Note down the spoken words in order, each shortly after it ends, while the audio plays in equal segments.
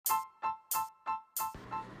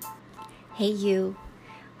Hey, you.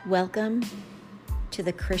 Welcome to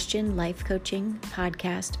the Christian Life Coaching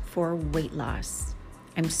Podcast for Weight Loss.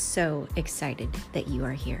 I'm so excited that you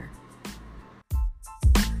are here.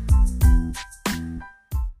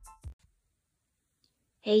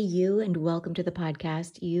 Hey, you, and welcome to the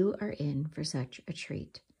podcast. You are in for such a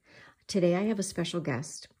treat. Today, I have a special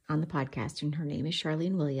guest on the podcast, and her name is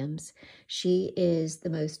Charlene Williams. She is the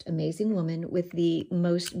most amazing woman with the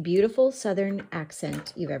most beautiful Southern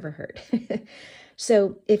accent you've ever heard.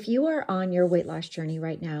 So if you are on your weight loss journey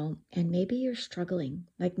right now, and maybe you're struggling,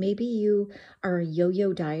 like maybe you are a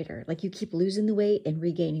yo-yo dieter, like you keep losing the weight and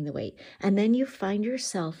regaining the weight, and then you find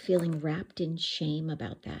yourself feeling wrapped in shame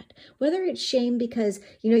about that. Whether it's shame because,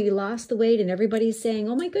 you lost the weight and everybody's saying,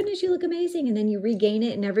 oh my goodness, you look amazing. And then you regain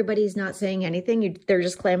it and everybody's not saying anything. They're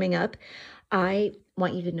just clamming up. I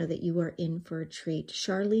want you to know that you are in for a treat.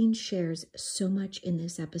 Charlene shares so much in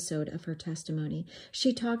this episode of her testimony.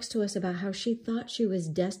 She talks to us about how she thought she was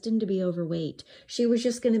destined to be overweight. She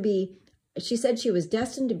said she was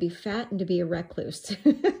destined to be fat and to be a recluse.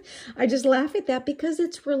 I just laugh at that because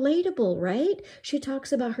it's relatable, right? She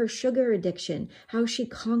talks about her sugar addiction, how she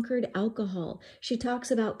conquered alcohol. She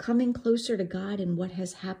talks about coming closer to God and what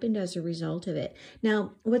has happened as a result of it.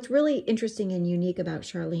 Now, what's really interesting and unique about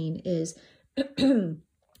Charlene is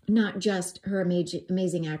not just her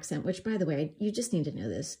amazing accent, which, by the way, you just need to know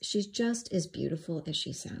this. She's just as beautiful as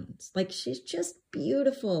she sounds. Like, she's just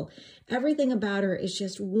beautiful. Everything about her is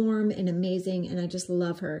just warm and amazing, and I just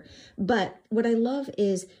love her. But what I love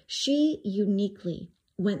is she uniquely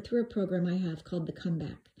went through a program I have called The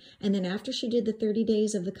Comeback. And then after she did the 30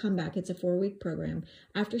 days of The Comeback, it's a 4-week program.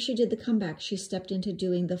 After she did The Comeback, she stepped into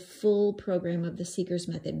doing the full program of the Seeker's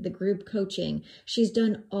Method, the group coaching. She's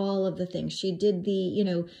done all of the things. She did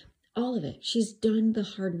all of it. She's done the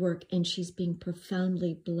hard work and she's being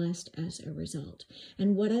profoundly blessed as a result.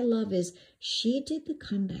 And what I love is she did the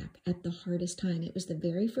comeback at the hardest time. It was the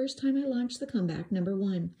very first time I launched the comeback, number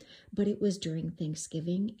one, but it was during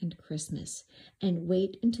Thanksgiving and Christmas. And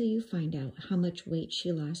wait until you find out how much weight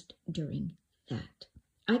she lost during that.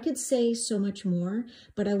 I could say so much more,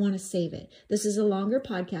 but I want to save it. This is a longer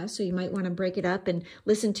podcast, so you might want to break it up and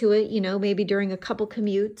listen to it, maybe during a couple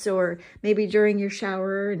commutes or maybe during your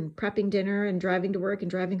shower and prepping dinner and driving to work and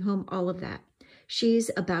driving home, all of that. She's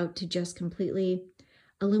about to just completely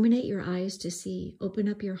illuminate your eyes to see, open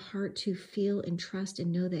up your heart to feel and trust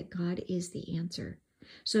and know that God is the answer.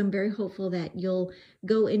 So I'm very hopeful that you'll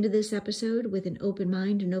go into this episode with an open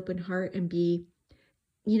mind, an open heart, and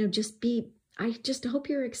I just hope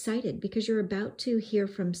you're excited because you're about to hear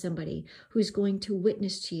from somebody who's going to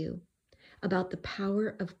witness to you about the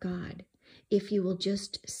power of God if you will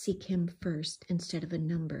just seek him first instead of a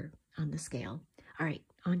number on the scale. All right,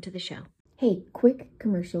 on to the show. Hey, quick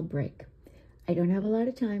commercial break. I don't have a lot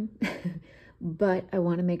of time, but I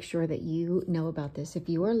want to make sure that you know about this. If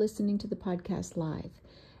you are listening to the podcast live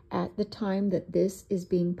at the time that this is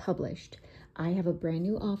being published, I have a brand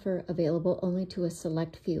new offer available only to a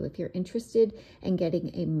select few. If you're interested in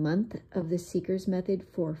getting a month of the Seeker's Method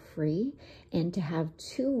for free and to have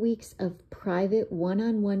 2 weeks of private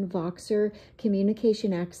one-on-one Voxer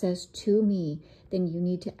communication access to me, then you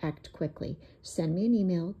need to act quickly. Send me an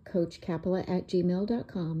email,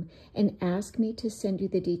 coachcapella@gmail.com, and ask me to send you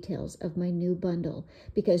the details of my new bundle.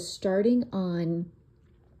 Because starting on,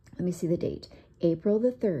 let me see the date, April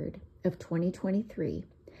the 3rd of 2023,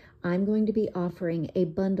 I'm going to be offering a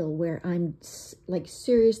bundle where I'm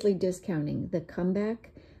seriously discounting the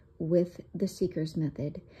comeback with the Seeker's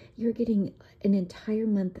Method. You're getting an entire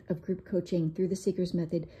month of group coaching through the Seeker's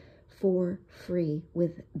Method for free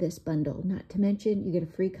with this bundle. Not to mention, you get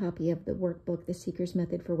a free copy of the workbook, the Seeker's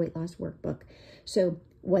Method for Weight Loss Workbook. So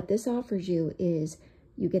what this offers you is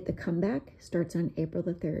you get the comeback, starts on April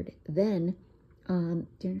the 3rd. Then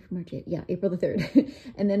April the 3rd.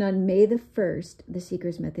 And then on May the 1st, the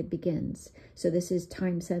Seeker's Method begins. So this is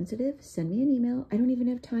time sensitive. Send me an email. I don't even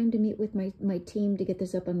have time to meet with my team to get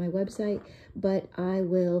this up on my website, but I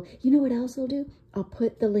will. You know what else I'll do? I'll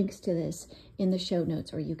put the links to this in the show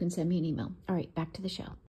notes, or you can send me an email. All right, back to the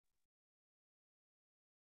show.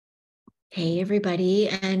 Hey, everybody,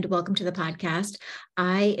 and welcome to the podcast.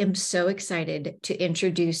 I am so excited to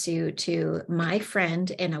introduce you to my friend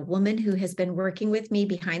and a woman who has been working with me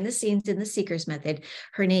behind the scenes in the Seeker's Method.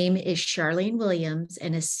 Her name is Charlene Williams,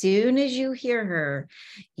 and as soon as you hear her,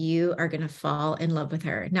 you are going to fall in love with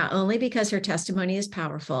her, not only because her testimony is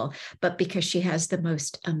powerful, but because she has the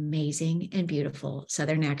most amazing and beautiful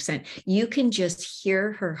Southern accent. You can just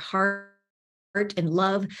hear her heart and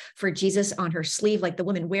love for Jesus on her sleeve, like the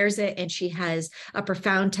woman wears it, and she has a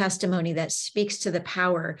profound testimony that speaks to the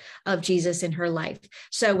power of Jesus in her life.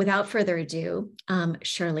 So without further ado,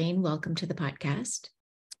 Charlene, welcome to the podcast.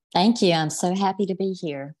 Thank you. I'm so happy to be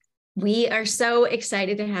here. We are so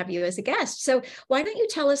excited to have you as a guest. So why don't you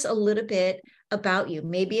tell us a little bit about you?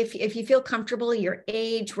 Maybe if you feel comfortable, your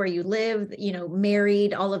age, where you live,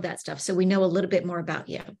 married, all of that stuff. So we know a little bit more about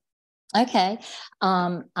you. Okay.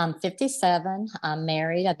 I'm 57. I'm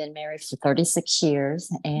married. I've been married for 36 years,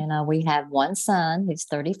 and we have one son who's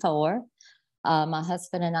 34. My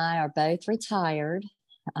husband and I are both retired.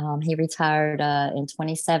 He retired in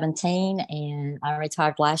 2017, and I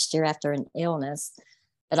retired last year after an illness.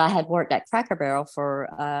 But I had worked at Cracker Barrel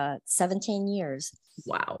for 17 years.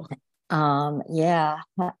 Wow. Yeah.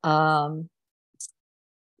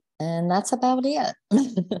 And that's about it.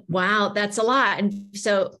 Wow, that's a lot. And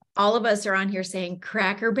so all of us are on here saying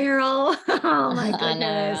Cracker Barrel. Oh my goodness. I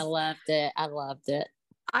know. I loved it. I loved it.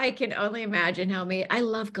 I can only imagine how many. I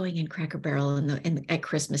love going in Cracker Barrel at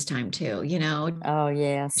Christmas time too, Oh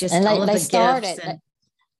yes. just and all of they the started gifts. And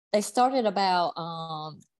they started about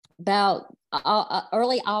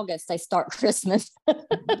early August. They start Christmas.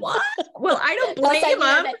 what? Well, I don't blame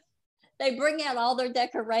them. They bring out all their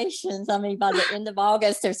decorations. I mean, by the end of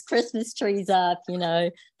August, there's Christmas trees up,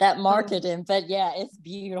 that marketing. But yeah, it's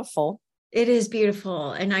beautiful. It is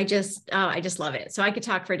beautiful. And I just love it. So I could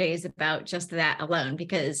talk for days about just that alone,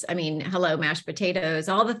 because hello, mashed potatoes,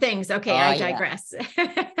 all the things. Okay. I digress.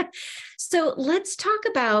 Yeah. So let's talk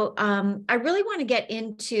about, I really want to get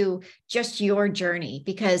into just your journey,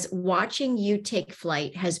 because watching you take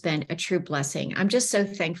flight has been a true blessing. I'm just so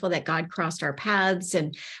thankful that God crossed our paths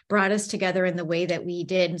and brought us together in the way that we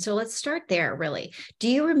did. And so let's start there, really. Do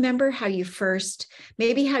you remember how you first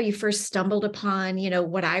stumbled upon,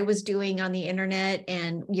 what I was doing on the internet,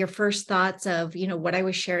 and your first thoughts of, what I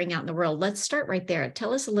was sharing out in the world? Let's start right there.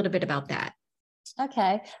 Tell us a little bit about that.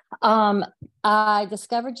 Okay. I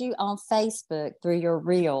discovered you on Facebook through your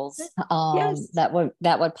reels Yes. that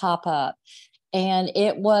would pop up. And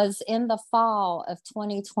it was in the fall of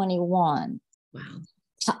 2021.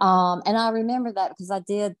 Wow. And I remember that because I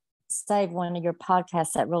did save one of your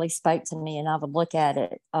podcasts that really spoke to me, and I would look at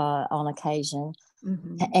it on occasion.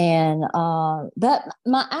 Mm-hmm. And but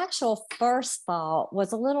my actual first thought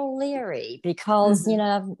was a little leery because Mm-hmm.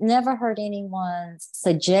 I've never heard anyone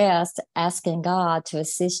suggest asking God to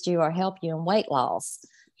assist you or help you in weight loss.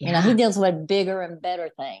 Yeah. He deals with bigger and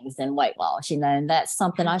better things than weight loss, and that's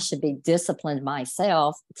something I should be disciplined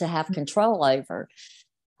myself to have control over.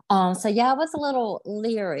 So yeah, I was a little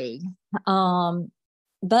leery.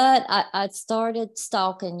 But I started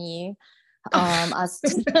stalking you.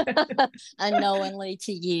 Unknowingly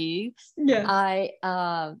to you. Yeah. I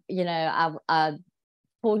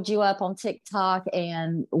pulled you up on TikTok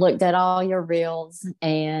and looked at all your reels,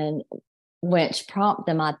 and which prompted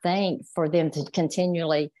them, I think, for them to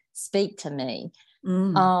continually speak to me.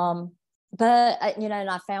 But and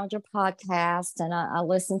I found your podcast, and I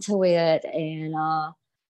listened to it, and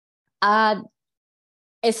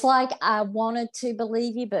it's like I wanted to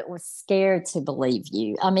believe you, but was scared to believe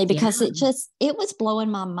you. Because it was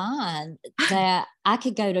blowing my mind that I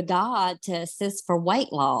could go to God to assist for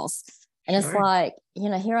weight loss. And It's like,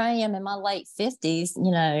 here I am in my late 50s,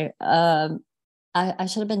 I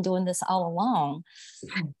should have been doing this all along.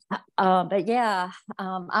 But yeah,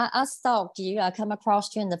 I stalked you. I come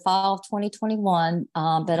across you in the fall of 2021,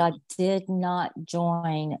 but I did not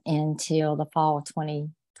join until the fall of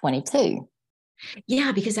 2022.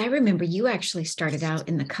 Yeah, because I remember you actually started out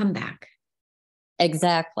in the comeback.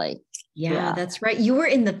 Exactly. Yeah, that's right. You were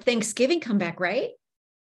in the Thanksgiving comeback, right?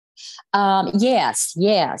 Yes.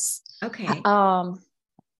 Okay.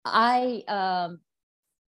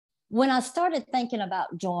 When I started thinking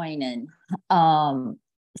about joining,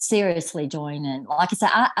 seriously joining, like I said,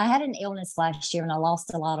 I had an illness last year, and I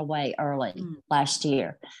lost a lot of weight early last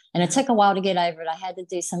year, and it took a while to get over it. I had to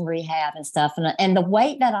do some rehab and stuff, and the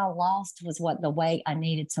weight that I lost was the weight I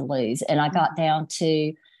needed to lose, and I got down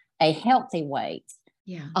to a healthy weight.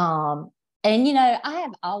 Yeah. And, I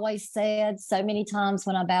have always said so many times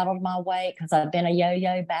when I battled my weight, because I've been a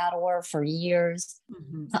yo-yo battler for years.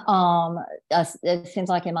 It seems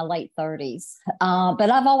like in my late 30s. But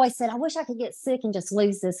I've always said, I wish I could get sick and just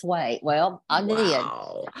lose this weight. Well, I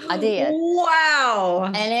did.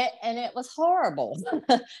 Wow. And it was horrible.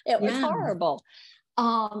 It was horrible.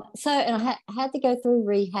 And I had to go through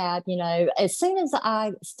rehab, as soon as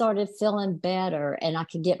I started feeling better and I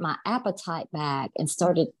could get my appetite back and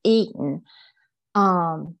started eating,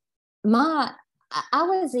 my I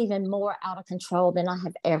was even more out of control than I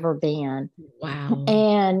have ever been. Wow.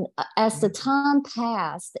 And as the time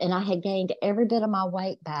passed and I had gained every bit of my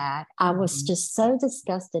weight back, I was just so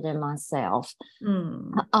disgusted in myself.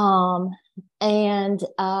 And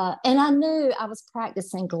I knew I was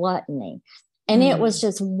practicing gluttony, and it was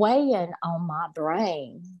just weighing on my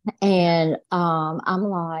brain. And I'm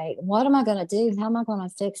like, what am I going to do? How am I going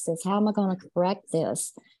to fix this? How am I going to correct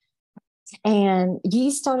this? And you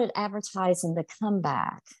started advertising the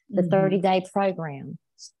comeback, the 30-day program.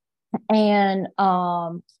 And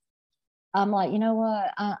I'm like, you know what?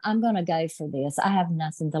 I'm going to go for this. I have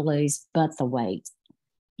nothing to lose but the weight.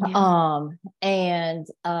 Yeah.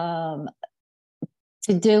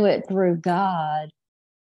 To do it through God,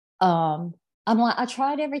 I'm like, I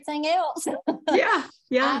tried everything else. Yeah.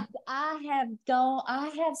 Yeah. I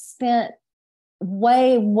have spent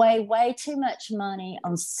way too much money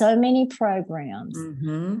on so many programs,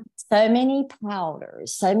 so many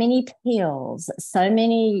powders, so many pills, so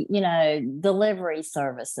many, delivery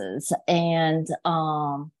services. And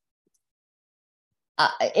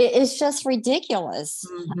it's just ridiculous.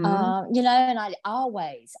 And I'd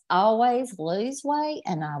always lose weight,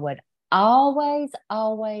 and I would always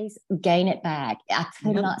gain it back. I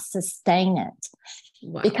could not sustain it.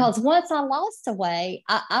 Wow. Because once I lost the weight,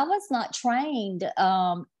 I was not trained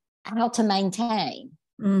how to maintain.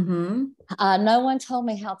 No one told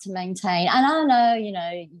me how to maintain. And I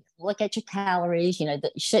know, look at your calories,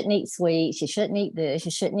 that you shouldn't eat sweets, you shouldn't eat this,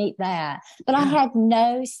 you shouldn't eat that. But I had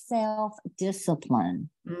no self-discipline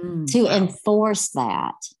to enforce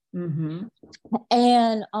that. And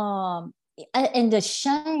the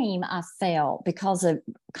shame I felt because of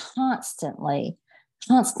constantly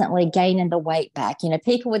gaining the weight back.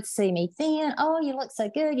 People would see me thin. Oh, you look so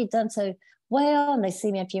good. You've done so well. And they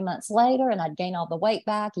see me a few months later and I'd gain all the weight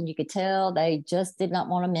back, and you could tell they just did not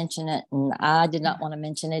want to mention it. And I did not want to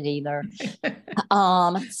mention it either. So,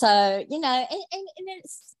 and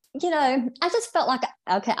it's, I just felt like,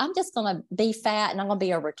 okay, I'm just going to be fat and I'm going to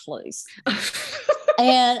be a recluse.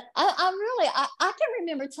 And I can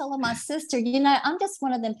remember telling my sister, I'm just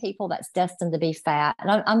one of them people that's destined to be fat,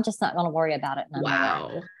 and I'm just not going to worry about it no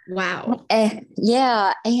more. Wow. And,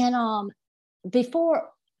 and before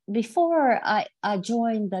I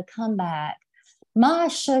joined the comeback, my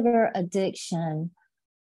sugar addiction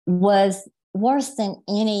was worse than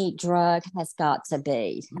any drug has got to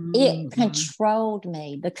be. It controlled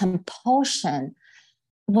me. The compulsion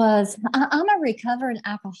was, I'm a recovering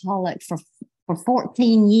alcoholic for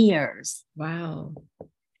 14 years. Wow.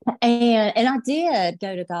 And I did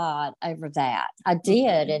go to God over that. I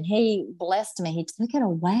did. And he blessed me. He took it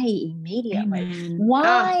away immediately. Amen.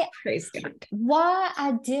 Why? Praise God. Why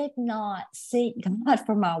I did not seek God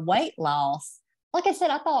for my weight loss. Like I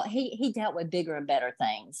said, I thought he dealt with bigger and better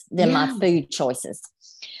things than my food choices.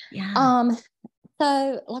 Yeah.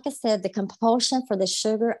 So, like I said, the compulsion for the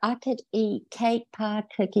sugar, I could eat cake, pie,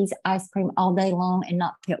 cookies, ice cream all day long and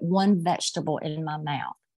not put one vegetable in my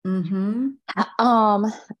mouth.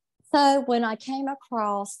 So when I came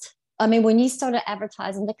across, when you started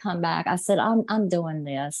advertising the comeback, I said, I'm doing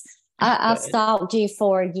this. I've stalked you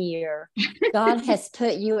for a year. God has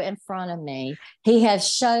put you in front of me. He has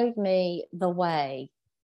showed me the way.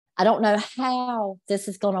 I don't know how this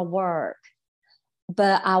is going to work,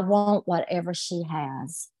 but I want whatever she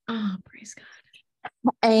has. Oh, praise God.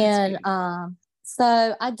 And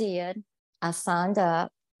so I did. I signed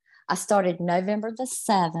up. I started November the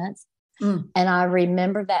 7th. And I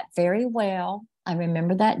remember that very well. I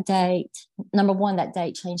remember that date. Number one, that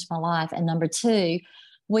date changed my life. And number two,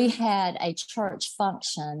 we had a church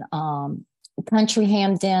function, country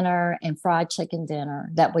ham dinner and fried chicken dinner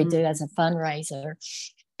that we do as a fundraiser.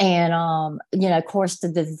 And, of course, the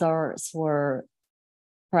desserts were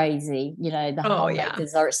crazy, the homemade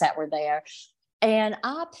desserts that were there. And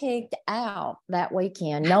I picked out that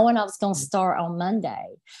weekend, knowing I was going to start on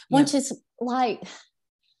Monday, which is like,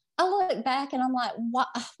 I look back and I'm like, what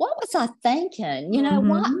was I thinking?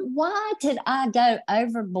 Why did I go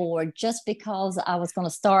overboard just because I was going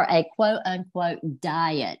to start a quote unquote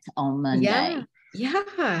diet on Monday?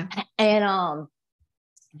 Yeah. And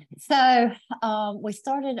so we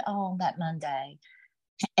started on that Monday.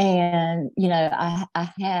 And, I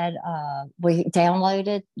had, we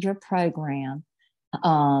downloaded your program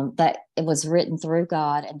that it was written through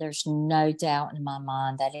God. And there's no doubt in my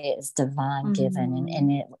mind that it is divine given.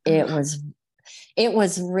 And it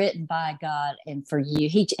was written by God and for you.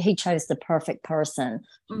 He chose the perfect person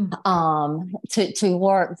to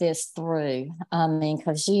work this through.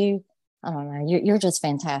 Because I don't know. You're just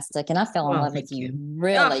fantastic. And I fell in Well, love with thank you you.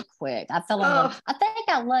 really quick. I fell in love. Oh, I think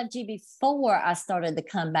I loved you before I started to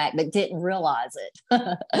come back, but didn't realize it.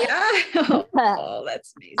 yeah. Oh,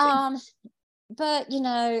 that's amazing. um, but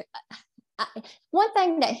I, one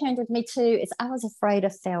thing that hindered me too is I was afraid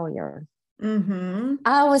of failure. Mm-hmm.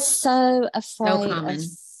 I was so So afraid of common.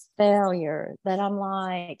 failure that I'm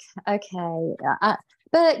like, okay,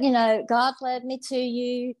 but God led me to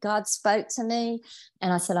you. God spoke to me,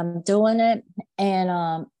 and I said, I'm doing it.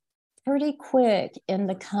 And pretty quick in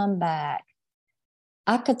the comeback,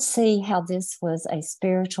 I could see how this was a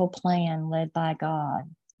spiritual plan led by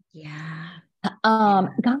God. Yeah. Yeah.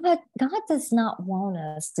 God does not want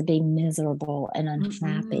us to be miserable and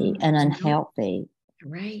unhappy Mm-mm. and No, unhealthy.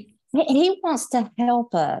 right. He wants to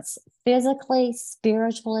help us physically,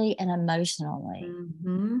 spiritually, and emotionally.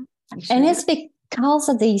 Mm-hmm. You And sure it's do. because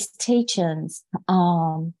of these teachings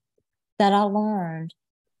that I learned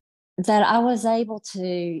that I was able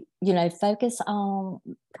to, focus on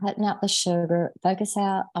cutting out the sugar, focus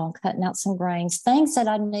out on cutting out some grains, things that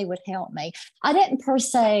I knew would help me. I didn't per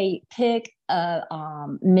se pick a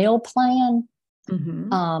meal plan. Mm-hmm.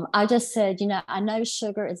 I just said, I know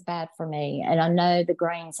sugar is bad for me, and I know the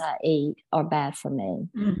grains I eat are bad for me.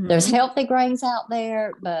 There's Mm-hmm. healthy grains out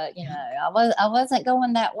there, but I wasn't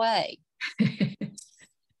going that way.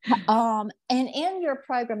 And in your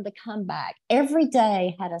program to come back, every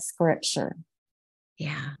day had a scripture,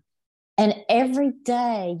 Yeah. and every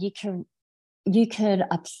day you could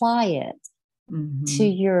apply it to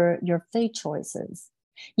Mm-hmm. your food choices.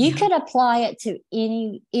 You Yeah. could apply it to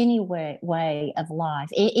any way of life,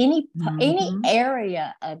 any Mm-hmm.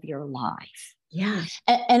 area of your life. Yeah.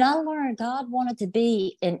 And I learned God wanted to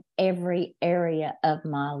be in every area of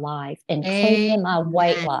my life, including my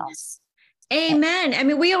weight Amen. loss. Amen. I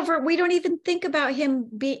mean, we don't even think about him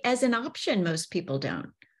be as an option. Most people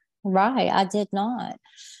don't. Right, I did not.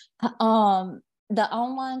 The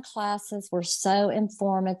online classes were so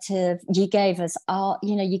informative. You gave us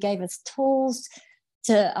you gave us tools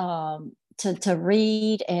to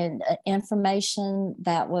read, and information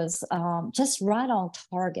that was just right on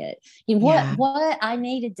target. Yeah. What I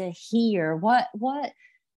needed to hear, what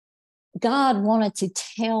God wanted to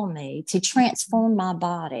tell me to transform my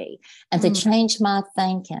body and to Mm-hmm. change my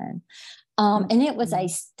thinking. And it was a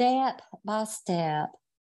step by step,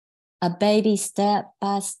 a baby step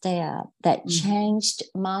by step that Mm-hmm. changed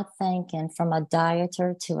my thinking from a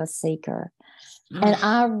dieter to a seeker. And Oh,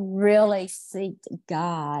 I really seeked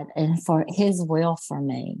God and for his will for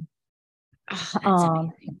me. oh, that's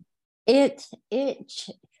Um, amazing. it, it,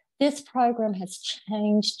 this program has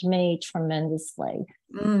changed me tremendously.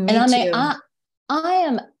 And Me I mean, too. I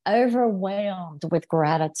am overwhelmed with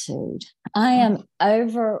gratitude. I am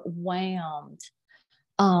overwhelmed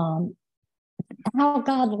um, how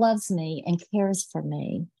God loves me and cares for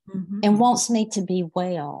me and Mm-hmm. wants me to be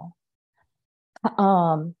well.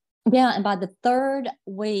 Um, yeah, and by the third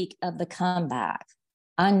week of the comeback,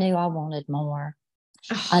 I knew I wanted more.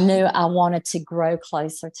 I Oh, knew I wanted to grow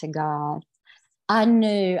closer to God. I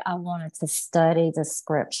knew I wanted to study the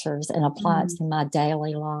scriptures and apply it mm, to my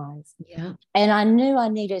daily life. yeah. And I knew I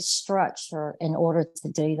needed structure in order to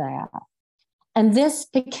do that. And this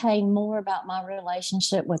became more about my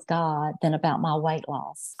relationship with God than about my weight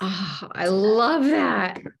loss. Oh, I love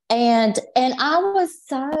that. And I was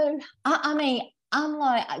so, I mean, I'm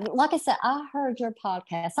like I said, I heard your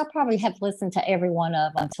podcast. I probably have listened to every one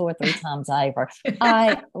of them 2 or 3 times over.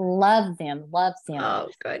 I love them, love them. Oh,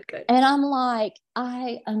 good, good. And I'm like,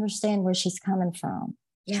 I understand where she's coming from.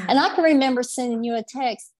 And Yeah. I can remember sending you a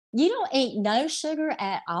text. You don't eat no sugar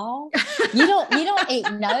at all. You don't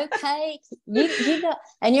eat no cake. You don't,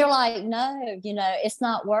 and you're like, no, it's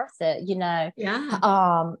not worth it. Yeah.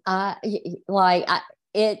 I like I,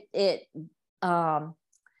 it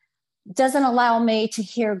doesn't allow me to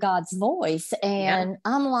hear God's voice, Yep. and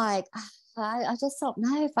I'm like, I just don't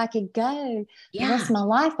know if I could go the rest Yeah. of my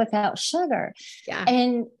life without sugar. Yeah.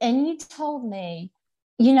 And you told me,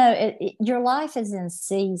 your life is in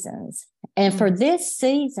seasons. And for Mm, this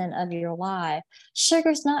season of your life,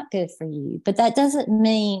 sugar's not good for you, but that doesn't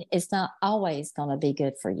mean it's not always going to be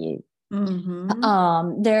good for you. mm-hmm.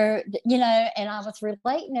 And I was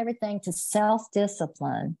relating everything to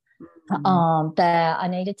self-discipline, Mm-hmm. that I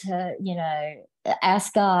needed to,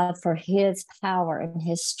 ask God for his power and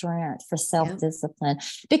his strength for Yep. self-discipline,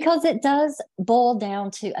 because it does boil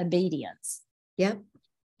down to obedience. Yep.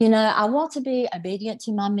 I want to be obedient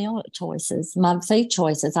to my meal choices, my food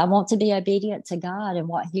choices. I want to be obedient to God and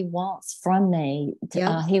what he wants from me.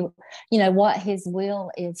 Yep. What his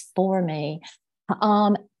will is for me.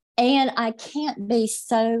 And I can't be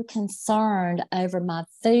so concerned over my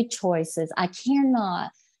food choices. I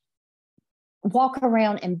cannot walk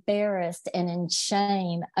around embarrassed and in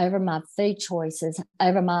shame over my food choices,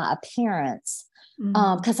 over my appearance,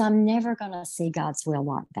 because I'm never going to see God's will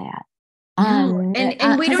like that. No,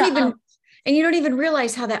 and we don't even, and you don't even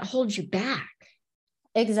realize how that holds you back.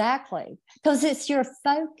 Exactly, because it's your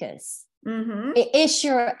focus. It's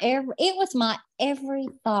your it was my every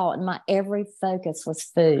thought and my every focus was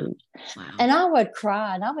food. Wow. And I would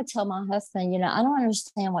cry and I would tell my husband, I don't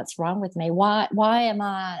understand what's wrong with me. Why am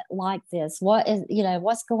I like this? What is,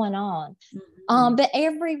 what's going on? But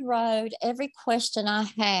every road, every question I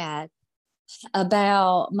had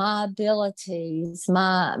about my abilities,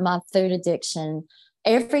 my food addiction,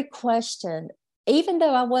 every question, even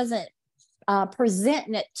though I wasn't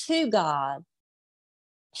presenting it to God,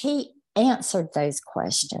 He answered those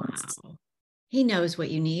questions. Wow. He knows what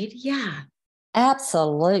you need. Yeah.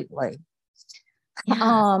 Absolutely.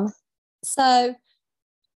 Yeah. So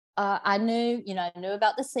I knew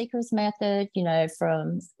about the Seeker's Method,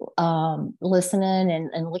 from listening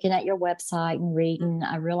and looking at your website and reading.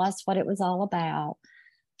 I realized what it was all about.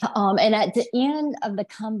 And at the end of the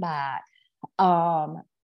comeback,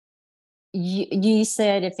 you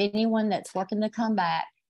said if anyone that's working the comeback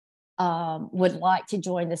would like to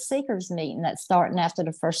join the Seekers meeting that's starting after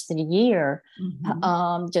the first of the year,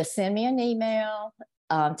 just send me an email,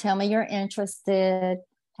 tell me you're interested,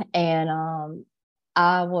 and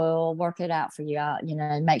I will work it out for you.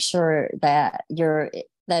 Make sure that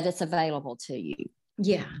it's available to you.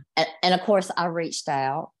 Yeah. And of course, I reached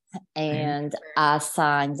out and I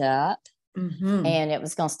signed up. And it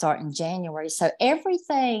was going to start in January. So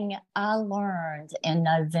everything I learned in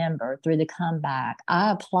November through the comeback,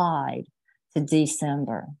 I applied to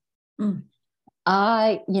December.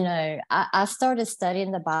 I started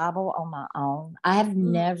studying the Bible on my own. I have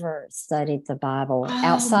never studied the Bible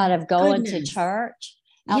outside of going to church.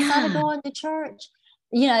 Outside of going to church,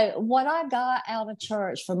 what I got out of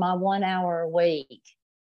church for my 1 hour a week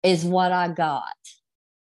is what I got.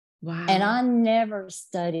 Wow. And I never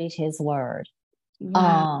studied His word.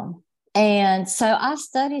 Wow. And so I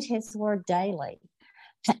studied His word daily.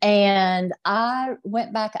 And I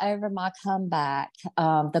went back over my comeback,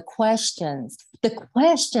 the questions, the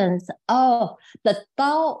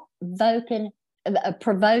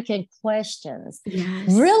thought-provoking questions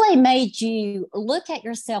really made you look at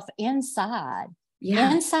yourself inside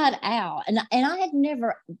out. And I had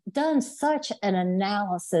never done such an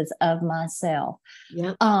analysis of myself,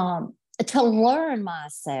 to learn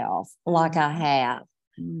myself like I have,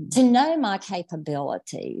 to know my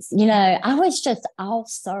capabilities. I was just all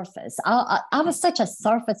surface. I was such a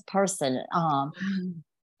surface person,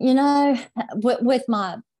 with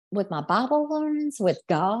my Bible learnings, with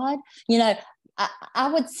God.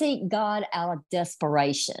 I would seek God out of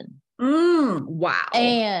desperation. Wow.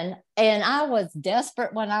 And I was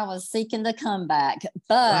desperate when I was seeking the comeback,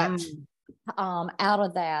 but out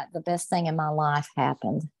of that, the best thing in my life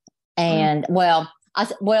happened. And yes,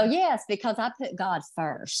 because I put God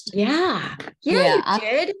first. Yeah, you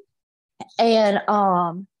did. And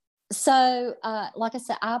so like I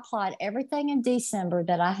said, I applied everything in December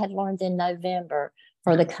that I had learned in November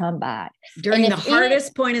for the comeback. During the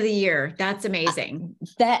hardest point of the year. That's amazing.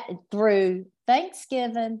 That through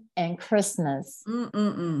Thanksgiving and Christmas,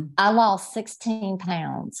 I lost 16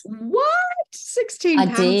 pounds. What? 16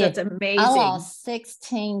 pounds? I did. That's amazing. I lost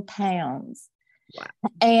 16 pounds. Wow.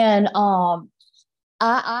 And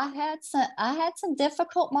I had some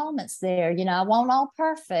difficult moments there. I wasn't all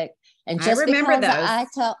perfect. And just I remember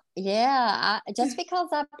because those. Just because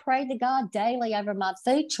I prayed to God daily over my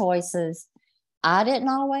food choices, I didn't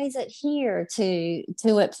always adhere to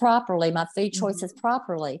it properly, my food choices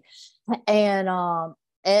properly. And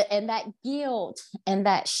that guilt and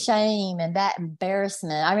that shame and that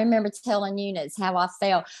embarrassment. I remember telling Eunice how I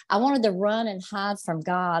felt. I wanted to run and hide from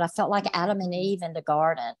God. I felt like Adam and Eve in the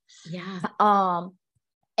garden. Yeah.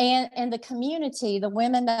 And the community, the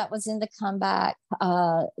women that was in the comeback,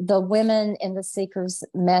 the women in the Seekers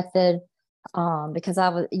Method, because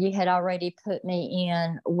you had already put me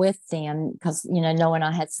in with them because, knowing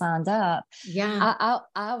I had signed up. Yeah.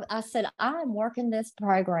 I said, I'm working this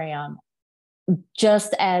program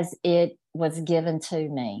just as it was given to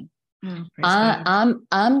me. I'm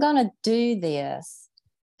going to do this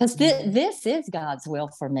because this is God's will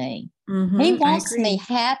for me. He wants me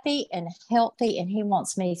happy and healthy, and He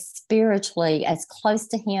wants me spiritually as close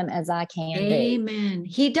to Him as I can be. Amen.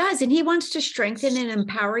 He does. And He wants to strengthen and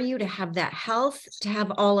empower you to have that health, to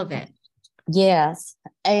have all of it. Yes.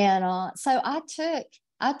 And so I took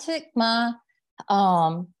my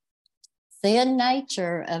sin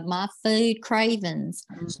nature of my food cravings,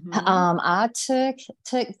 I took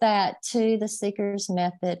that to the Seeker's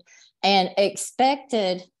Method and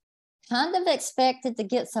kind of expected to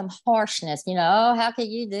get some harshness. Oh, how can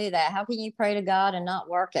you do that? How can you pray to God and not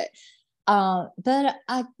work it? But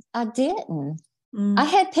I didn't. I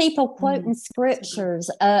had people quoting scriptures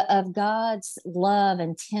of God's love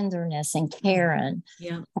and tenderness and caring.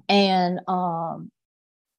 Yeah. And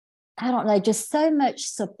I don't know, just so much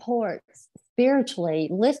support spiritually,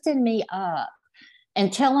 lifting me up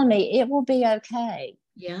and telling me it will be okay.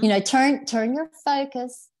 Yeah. Turn your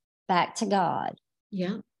focus back to God.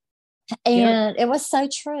 Yeah. And it was so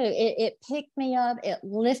true. It picked me up. It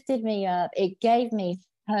lifted me up. It gave me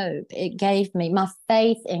hope. It gave me, my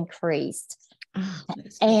faith increased. Oh,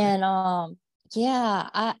 and I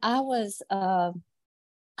was, I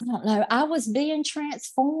don't know, I was being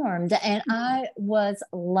transformed and I was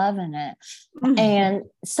loving it. And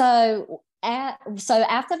so after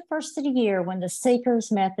the first of the year, when the Seeker's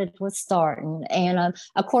Method was starting, and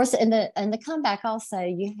of course in the comeback also,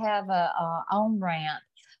 you have a on-ramp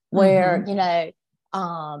where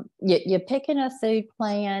you're picking a food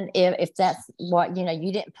plan if that's what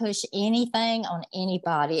you didn't push anything on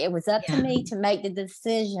anybody. It was up to me to make the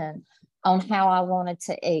decision on how I wanted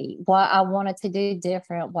to eat, what I wanted to do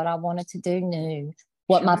different, what I wanted to do new,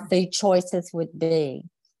 what my food choices would be.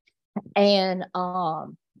 And I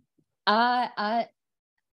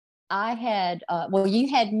had you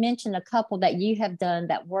had mentioned a couple that you have done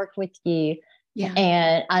that worked with you. Yeah.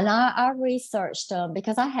 And I researched them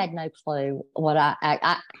because I had no clue what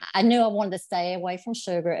I knew I wanted to stay away from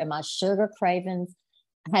sugar, and my sugar cravings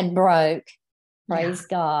had broke. Praise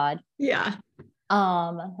God. Yeah.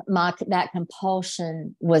 That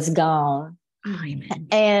compulsion was gone. Oh, amen.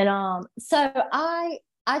 And so I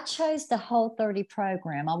chose the Whole30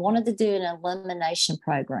 program. I wanted to do an elimination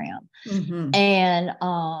program. And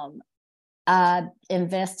I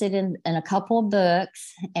invested in a couple of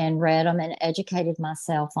books and read them and educated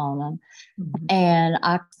myself on them. And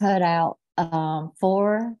I cut out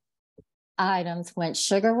 4 items, when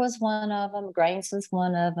sugar was one of them, grains was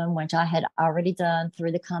one of them, which I had already done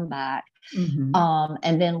through the comeback.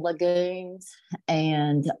 And then legumes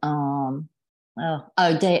and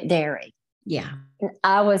dairy. Yeah.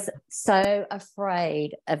 I was so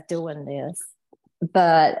afraid of doing this,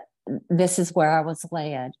 but this is where I was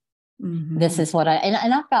led. This is what and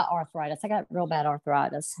I've got arthritis. I got real bad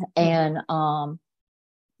arthritis. And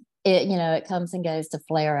it comes and goes to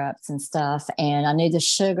flare-ups and stuff. And I knew the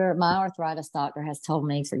sugar, my arthritis doctor has told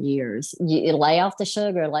me for years, you lay off the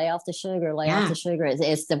sugar, lay off the sugar, lay off the sugar.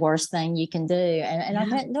 It's the worst thing you can do. And I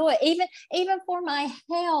couldn't do it. Even for my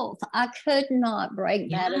health, I could not break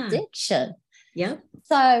that addiction. Yep.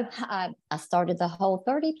 So I started the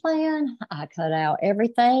Whole30 plan. I cut out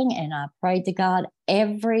everything and I prayed to God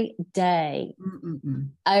every day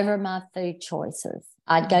over my food choices.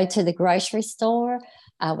 I'd go to the grocery store.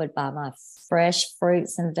 I would buy my fresh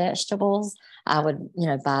fruits and vegetables. I would,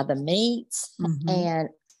 buy the meats. And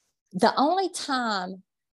the only time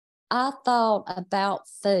I thought about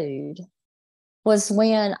food was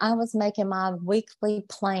when I was making my weekly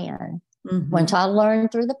plan. Once I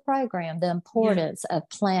learned through the program the importance of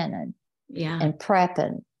planning and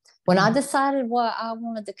prepping. When I decided what I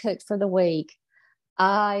wanted to cook for the week,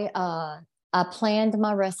 I planned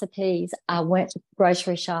my recipes. I went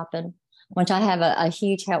grocery shopping, which I have a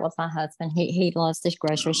huge help with my husband. He loves this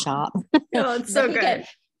grocery shop. Oh, it's so good.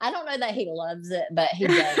 I don't know that he loves it, but he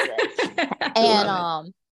does it.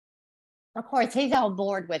 And of course, he's on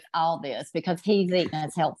board with all this because he's eating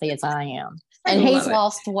as healthy as I am. And he's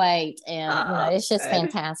lost weight, and it's just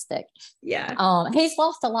fantastic. Yeah. He's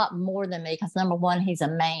lost a lot more than me because number one, he's a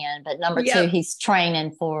man, but number two, he's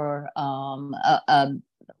training for a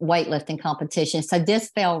weightlifting competition. So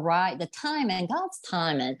this fell right. The timing, God's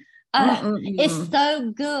timing, it's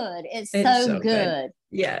so good. It's so good.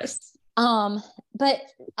 Yes. But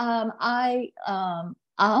I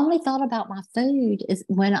only thought about my food is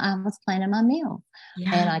when I was planning my meal.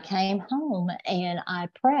 And I came home and I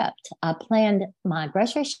prepped. I planned my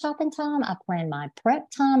grocery shopping time. I planned my prep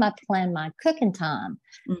time. I planned my cooking time.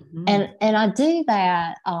 And I do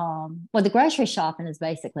that. The grocery shopping is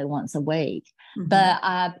basically once a week, but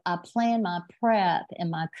I plan my prep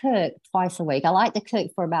and my cook twice a week. I like to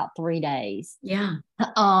cook for about 3 days. Yeah.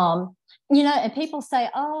 And people say,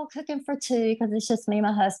 oh, cooking for 2 because it's just me and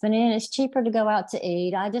my husband, and it's cheaper to go out to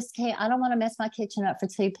eat. I just can't. I don't want to mess my kitchen up for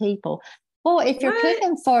 2 people. Well, if you're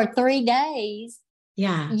cooking for 3 days,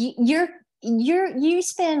 you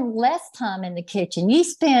spend less time in the kitchen. You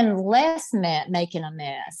spend less making a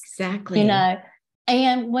mess. Exactly.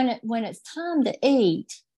 And when it's time to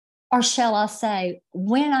eat, or shall I say,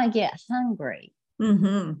 when I get hungry,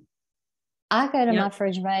 I go to my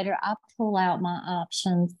refrigerator, I pull out my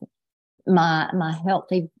options, my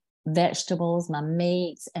healthy vegetables, my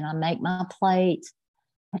meats, and I make my plate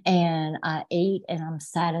and I eat and I'm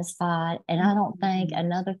satisfied. And I don't think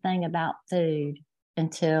another thing about food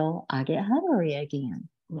until I get hungry again.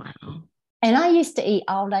 Wow. And I used to eat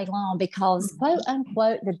all day long because, quote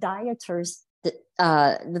unquote, the dieters,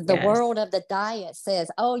 the world of the diet says,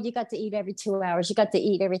 oh, you got to eat every 2 hours. You got to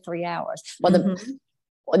eat every 3 hours. Well,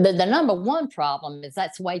 the number one problem is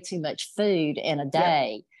that's way too much food in a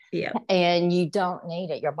day. Yeah. And you don't need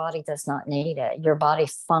it. Your body does not need it. Your body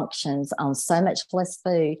functions on so much less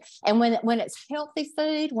food. And when it's healthy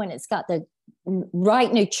food, when it's got the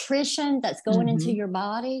right nutrition that's going into your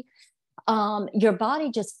body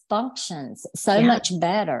just functions so much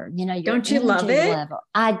better. You know, your don't you love it? Level.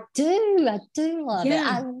 I do love it.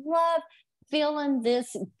 I love feeling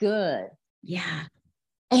this good. Yeah.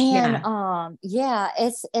 And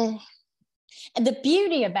it's and the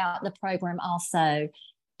beauty about the program also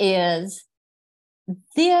is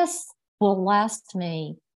this will last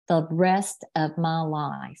me the rest of my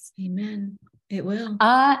life. Amen. It will.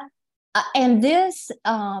 And this,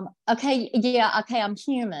 I'm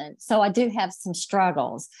human. So I do have some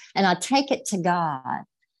struggles and I take it to God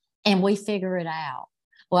and we figure it out.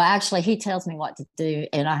 Well, actually, he tells me what to do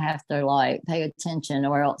and I have to like pay attention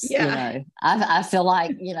or else, you know, I feel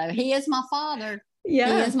like, you know, he is my father.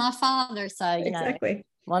 Yeah. He is my father. So, you know,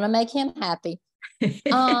 want to make him happy.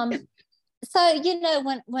 So, you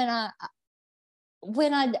know,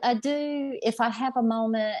 when I do, if I have a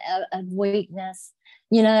moment of weakness,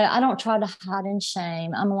 you know, I don't try to hide in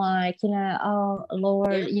shame. I'm like, you know, oh,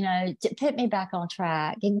 Lord, you know, put me back on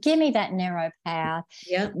track and give me that narrow path.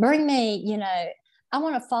 Yeah. Bring me, you know, I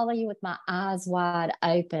want to follow you with my eyes wide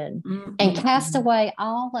open and cast away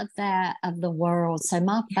all of that of the world. So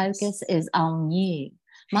my focus is on you.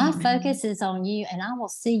 My focus is on you, and I will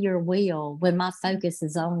see your will when my focus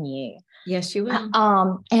is on you. Yes, you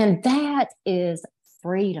will. And that is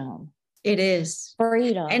freedom. It is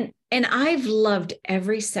freedom. And I've loved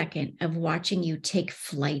every second of watching you take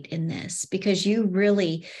flight in this because you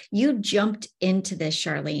jumped into this,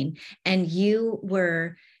 Charlene, and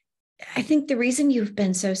I think the reason you've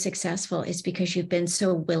been so successful is because you've been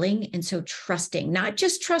so willing and so trusting, not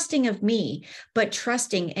just trusting of me, but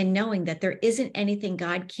trusting and knowing that there isn't anything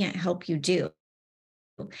God can't help you do.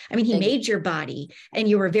 I mean, he made your body and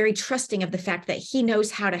you were very trusting of the fact that he knows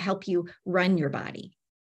how to help you run your body.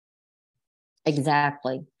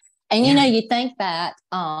 Exactly. And, you know, you think back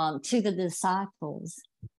to the disciples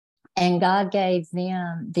and God gave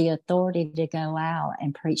them the authority to go out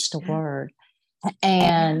and preach the word.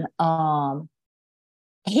 And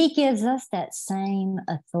he gives us that same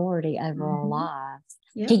authority over our lives.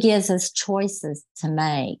 Yep. He gives us choices to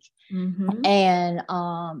make. And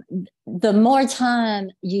the more time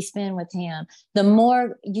you spend with him, the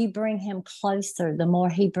more you bring him closer, the more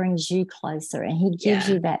he brings you closer, and he gives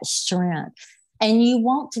you that strength. And you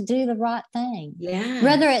want to do the right thing. Yeah.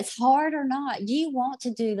 Whether it's hard or not, you want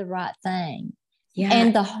to do the right thing. Yeah.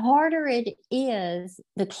 And the harder it is,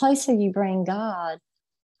 the closer you bring God,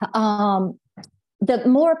 the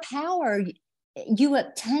more power you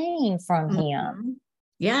obtain from him.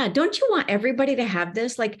 Yeah. Don't you want everybody to have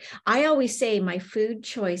this? Like I always say, my food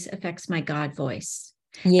choice affects my God voice.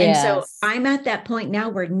 Yes. And so I'm at that point now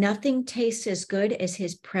where nothing tastes as good as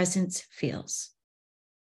his presence feels.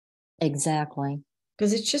 Exactly.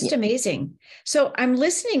 Because it's just amazing. So I'm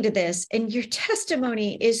listening to this and your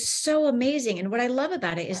testimony is so amazing. And what I love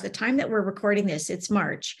about it is the time that we're recording this, it's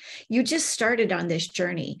March. You just started on this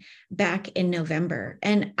journey back in November.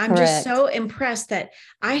 And I'm just so impressed that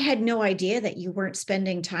I had no idea that you weren't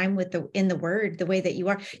spending time in the word the way that you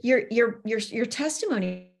are. Your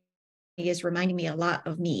testimony is reminding me a lot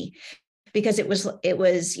of me because it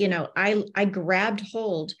was, you know, I grabbed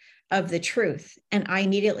hold of the truth. And I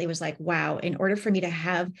immediately was like, wow, in order for me to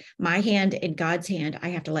have my hand in God's hand, I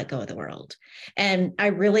have to let go of the world. And I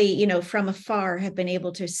really, you know, from afar have been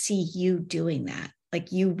able to see you doing that.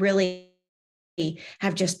 Like you really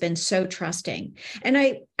have just been so trusting. And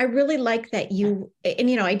I really like that you, and,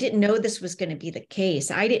 you know, I didn't know this was going to be the case.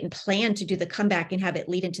 I didn't plan to do the comeback and have it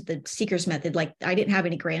lead into the seeker's method. Like I didn't have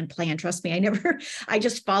any grand plan. Trust me. I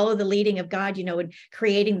just follow the leading of God, you know, and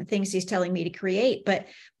creating the things he's telling me to create. But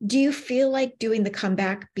do you feel like doing the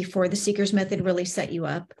comeback before the seeker's method really set you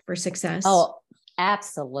up for success? Oh,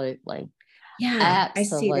 absolutely. Yeah,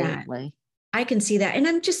 absolutely. I see that. I can see that. And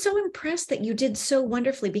I'm just so impressed that you did so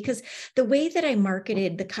wonderfully because the way that I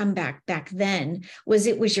marketed the comeback back then was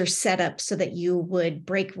it was your setup so that you would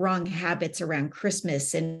break wrong habits around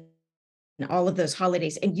Christmas and all of those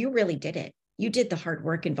holidays. And you really did it. You did the hard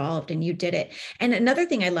work involved and you did it. And another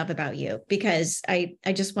thing I love about you, because I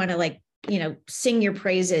just want to like, sing your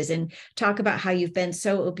praises and talk about how you've been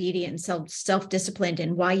so obedient and self-disciplined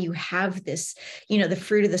and why you have this, the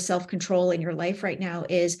fruit of the self-control in your life right now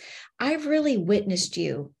is I've really witnessed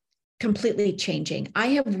you completely changing. I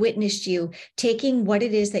have witnessed you taking what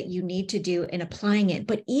it is that you need to do and applying it,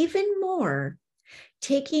 but even more,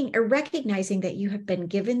 taking or recognizing that you have been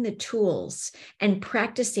given the tools and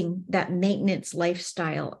practicing that maintenance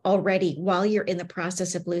lifestyle already while you're in the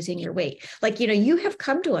process of losing your weight. Like, you have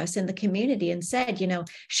come to us in the community and said,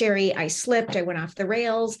 Sherry, I slipped, I went off the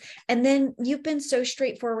rails. And then you've been so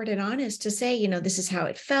straightforward and honest to say, this is how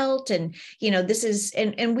it felt. And, this is,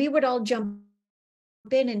 and we would all jump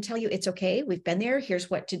in and tell you it's okay. We've been there. Here's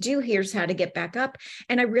what to do. Here's how to get back up.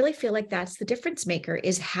 And I really feel like that's the difference maker,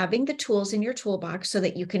 is having the tools in your toolbox so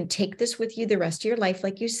that you can take this with you the rest of your life,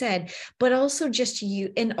 like you said, but also just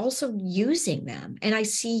you and also using them. And I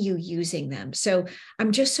see you using them. So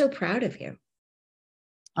I'm just so proud of you.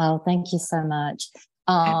 Oh, thank you so much.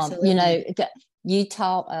 Absolutely. You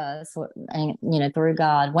taught us, through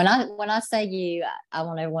God. When I say you, I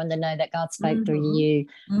want everyone to know that God spoke through you,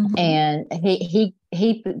 and he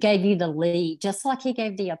gave you the lead, just like he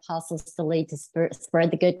gave the apostles the lead to spread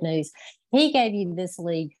the good news. He gave you this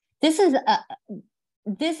lead. This is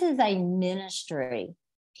a ministry.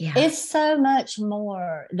 Yeah. It's so much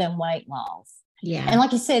more than weight loss. Yeah. And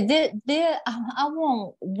like you said, I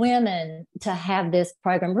want women to have this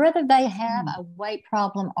program, whether they have a weight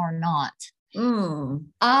problem or not.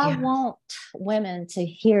 I want women to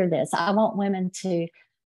hear this. I want women to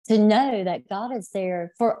know that God is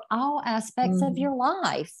there for all aspects of your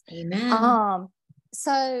life. Amen.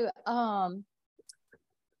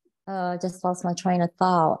 Just lost my train of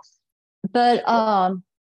thought. But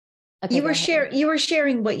okay, you were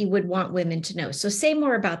sharing what you would want women to know. So say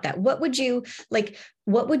more about that. What would you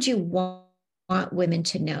want women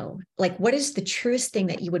to know? Like, what is the truest thing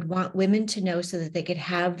that you would want women to know so that they could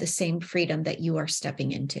have the same freedom that you are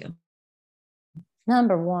stepping into?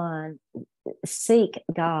 Number one, seek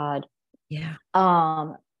God. Yeah.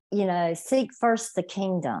 Seek first the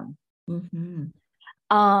kingdom.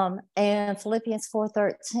 And Philippians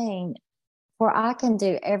 4:13, for I can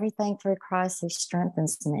do everything through Christ who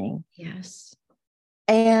strengthens me. Yes.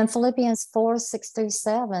 And Philippians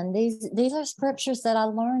 4:6-7, these are scriptures that I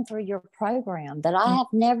learned through your program that I have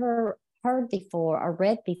never heard before or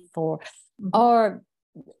read before, or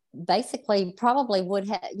basically probably would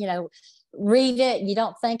have, read it. You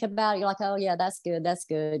don't think about it. You're like, oh yeah, that's good. That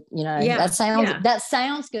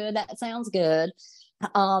sounds good.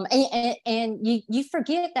 And you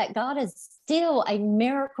forget that God is still a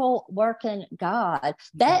miracle working God.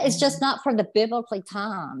 That is just not for the biblically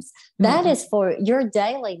times. That is for your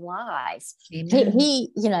daily life. He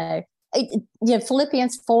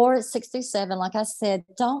Philippians 4:6-7, like I said,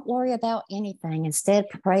 don't worry about anything. Instead,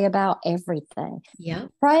 pray about everything. Yeah.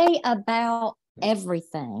 Pray about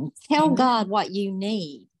everything. Tell God what you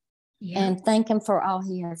need and thank him for all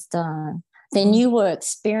he has done. Then you will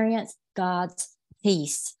experience God's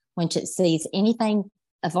peace, which exceeds anything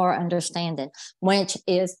of our understanding, which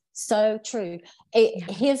is so true.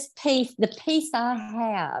 His peace, the peace I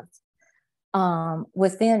have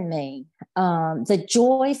within me, the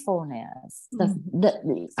joyfulness,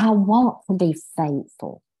 I want to be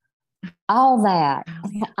faithful. All that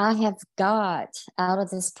I have got out of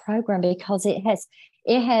this program because it has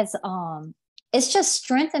it's just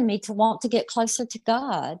strengthened me to want to get closer to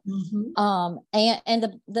God. And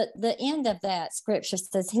the end of that scripture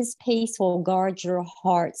says, his peace will guard your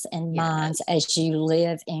hearts and minds as you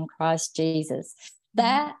live in Christ Jesus.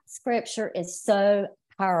 That scripture is so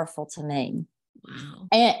powerful to me. Wow.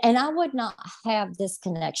 And I would not have this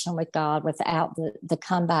connection with God without the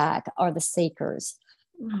comeback or the seekers.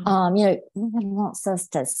 God wants us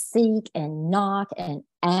to seek and knock and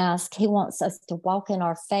ask. He wants us to walk in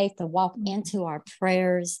our faith, to walk into our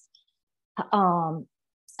prayers. The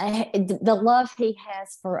love he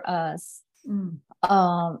has for us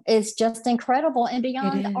is just incredible and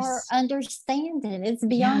beyond our understanding. It's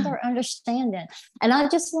beyond our understanding. And I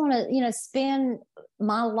just want to, spend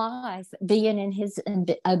my life being in his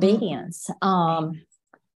obedience.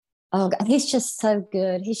 Oh, God, he's just so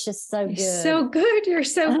good. He's just so good. So good. You're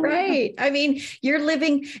so right. I mean, you're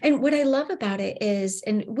living. And what I love about it is,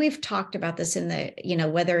 and we've talked about this in the,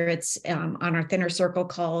 whether it's on our thinner circle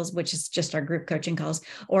calls, which is just our group coaching calls,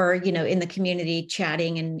 or, in the community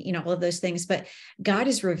chatting and, all of those things. But God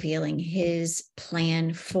is revealing his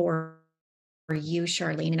plan for you,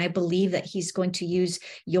 Charlene. And I believe that he's going to use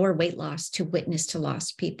your weight loss to witness to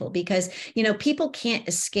lost people, because, people can't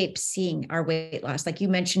escape seeing our weight loss. Like you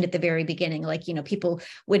mentioned at the very beginning, like, people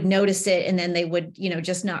would notice it and then they would,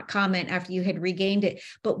 just not comment after you had regained it.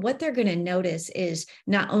 But what they're going to notice is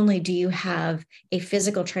not only do you have a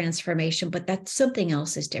physical transformation, but that something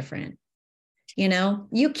else is different.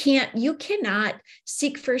 You cannot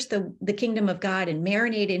seek first the kingdom of God and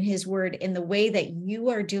marinate in his word in the way that you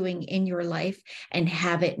are doing in your life and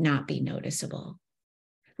have it not be noticeable,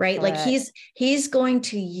 right? Correct. Like he's going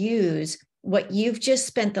to use what you've just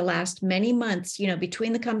spent the last many months,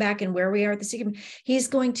 between the comeback and where we are at the secret, he's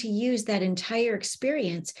going to use that entire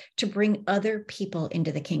experience to bring other people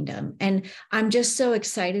into the kingdom. And I'm just so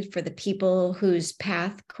excited for the people whose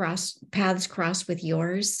paths cross with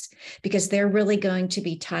yours, because they're really going to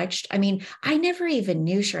be touched. I mean, I never even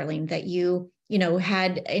knew, Charlene, that you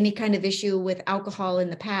had any kind of issue with alcohol in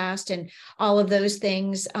the past and all of those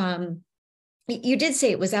things. You did say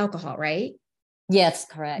it was alcohol, right? Yes,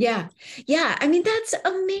 correct. Yeah. Yeah. I mean, that's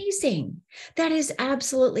amazing. That is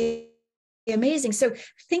absolutely amazing. So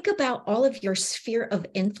think about all of your sphere of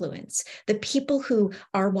influence, the people who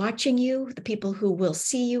are watching you, the people who will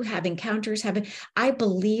see you, have encounters, I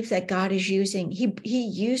believe that God is he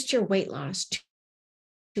used your weight loss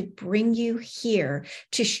to bring you here,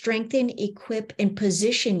 to strengthen, equip, and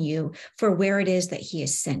position you for where it is that he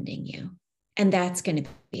is sending you. And that's going to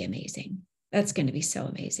be amazing. That's going to be so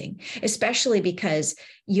amazing, especially because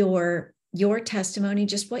your testimony,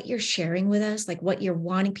 just what you're sharing with us, like what you're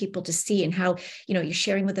wanting people to see, and how, you're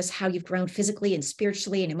sharing with us how you've grown physically and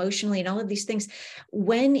spiritually and emotionally and all of these things.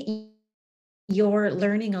 When you're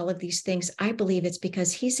learning all of these things, I believe it's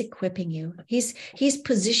because he's equipping you. He's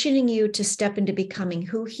positioning you to step into becoming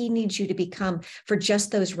who he needs you to become for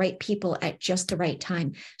just those right people at just the right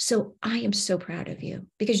time. So I am so proud of you,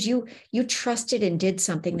 because you trusted and did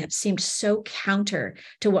something that seemed so counter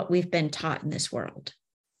to what we've been taught in this world.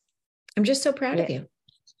 I'm just so proud of you.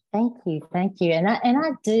 Thank you. And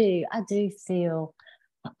I do feel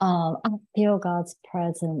I feel God's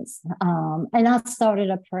presence. And I started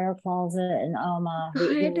a prayer closet, and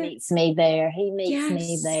he meets me there. He meets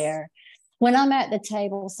me there. When I'm at the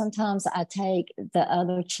table, sometimes I take the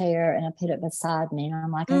other chair and I put it beside me, and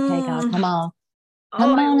I'm like, okay, God, come on.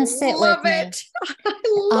 Come on and sit with me. I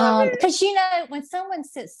love it. Because when someone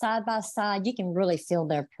sits side by side, you can really feel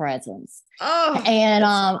their presence. Oh, and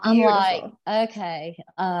I'm like, okay,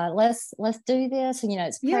 let's do this. And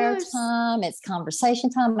it's prayer time, it's conversation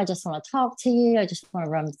time. I just want to talk to you. I just want to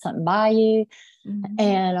run something by you. Mm-hmm.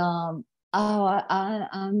 And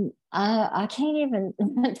I can't even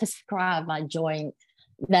describe my joy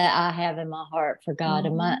that I have in my heart for God,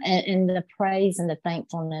 mm-hmm. and the praise and the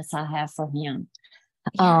thankfulness I have for him.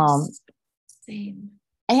 Yes. Same.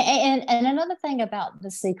 And another thing about the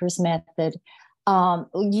Seeker's Method,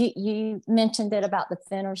 you mentioned it about the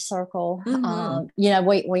Finner Circle.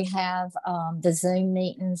 Mm-hmm. We have the Zoom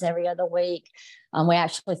meetings every other week. We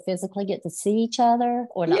actually physically get to see each other,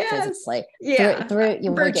 or not physically, through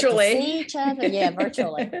virtually. We get to see each other,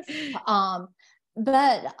 virtually.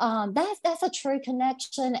 But that's a true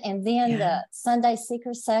connection. And then the Sunday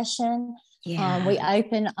Seeker session. Yeah.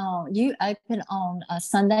 You open on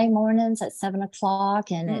Sunday mornings at 7:00,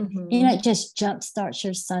 and mm-hmm. It just jumpstarts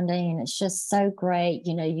your Sunday, and it's just so great.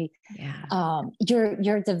 Your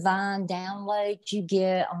divine download you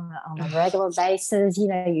get on a regular basis.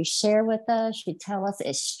 You share with us, you tell us,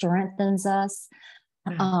 it strengthens us.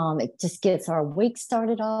 It just gets our week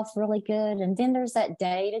started off really good. And then there's that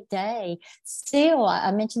day to day. Still, I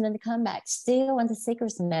mentioned in the comeback, still in the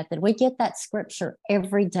Seeker's Method, we get that scripture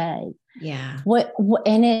every day. Yeah.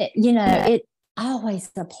 And it always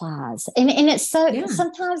applies. And it's so,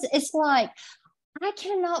 sometimes it's like, I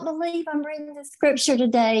cannot believe I'm reading the scripture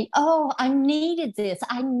today. Oh, I needed this.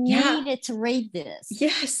 I needed to read this.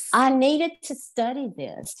 Yes. I needed to study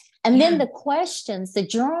this. And then the questions, the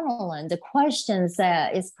journaling, the questions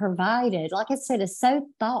that is provided, like I said, is so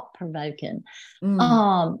thought-provoking.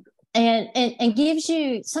 And gives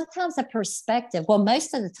you sometimes a perspective, well,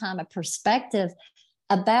 most of the time, a perspective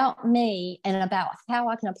about me and about how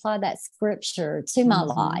I can apply that scripture to my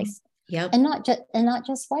life. Yep. And not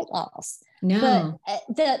just weight loss. No.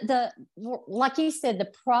 But the like you said,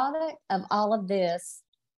 the product of all of this,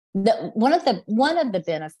 one of the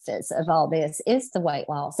benefits of all this is the weight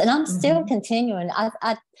loss. And I'm still continuing.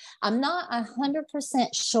 I'm not 100%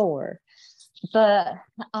 sure, but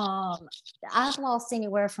I've lost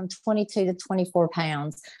anywhere from 22 to 24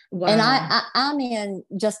 pounds. Wow. And I'm in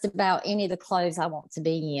just about any of the clothes I want to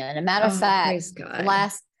be in. As a matter of fact,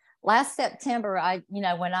 last September,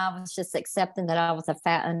 when I was just accepting that I was a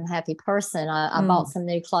fat, unhappy person, I bought some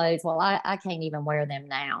new clothes. Well, I can't even wear them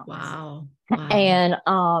now. Wow. Wow. And,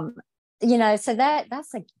 so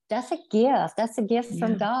that's a gift. That's a gift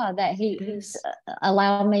from God that he's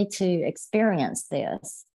allowed me to experience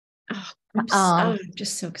this. Oh, I'm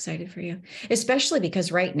just so excited for you, especially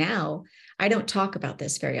because right now, I don't talk about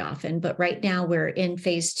this very often, but right now we're in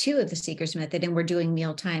phase 2 of the Seeker's Method and we're doing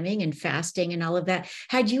meal timing and fasting and all of that.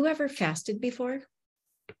 Had you ever fasted before?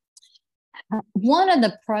 One of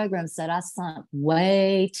the programs that I sunk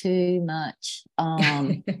way too much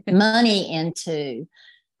money into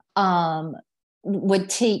would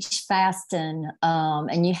teach fasting,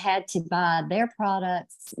 and you had to buy their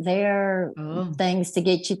products, their things to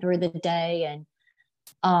get you through the day. And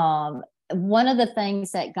one of the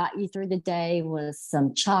things that got you through the day was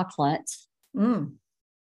some chocolate.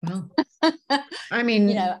 Well, I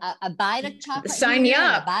mean, a bite of chocolate. Sign you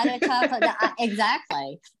up. A bite of chocolate.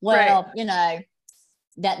 Exactly. Well, right.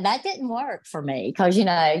 That didn't work for me because,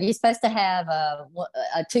 you're supposed to have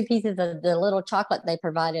 2 pieces of the little chocolate they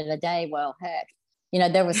provided a day. Well, heck,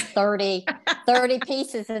 there was 30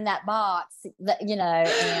 pieces in that box that,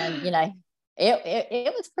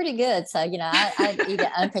 it was pretty good. So, I'd eat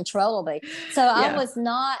it uncontrollably. So I was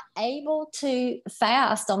not able to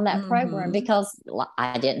fast on that program because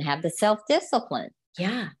I didn't have the self-discipline.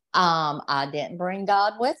 Yeah. I didn't bring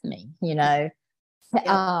God with me,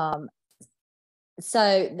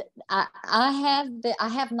 So I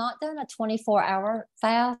have not done a 24-hour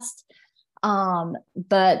fast.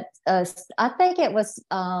 But I think it was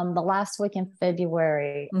the last week in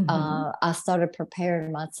February, I started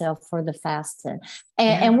preparing myself for the fasting.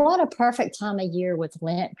 And what a perfect time of year with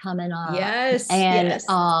Lent coming up. Yes. And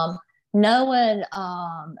knowing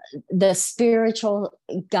the spiritual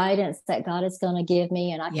guidance that God is going to give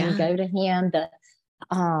me, and I can go to him.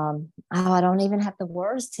 I don't even have the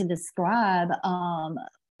words to describe.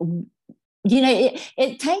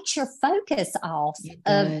 It takes your focus off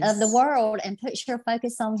of the world and puts your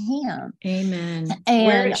focus on him. Amen. And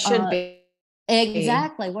where it should be.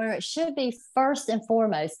 Exactly, where it should be first and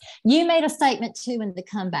foremost. You made a statement too in the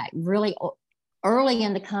comeback, really early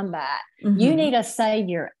in the comeback. You need a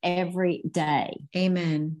savior every day.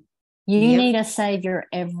 Amen. You need a savior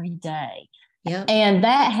every day. Yep. And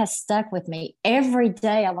that has stuck with me. Every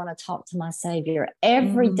day I want to talk to my Savior.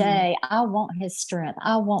 Every day I want his strength.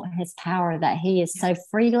 I want his power that he is so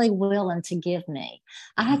freely willing to give me.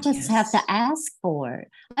 I just have to ask for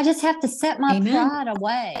it. I just have to set my pride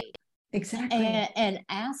away. Exactly. And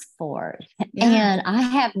ask for it. And I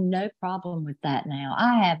have no problem with that now.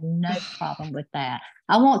 I have no problem with that.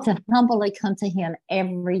 I want to humbly come to him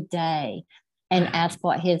every day and ask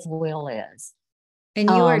what his will is. And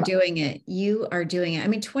you are doing it. You are doing it. I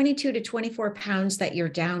mean, 22 to 24 pounds that you're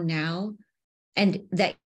down now, and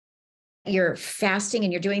that you're fasting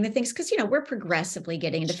and you're doing the things, because, we're progressively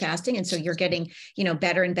getting into fasting. And so you're getting,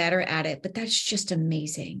 better and better at it. But that's just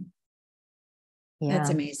amazing. Yeah, that's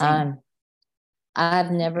amazing.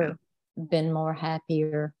 I've never been more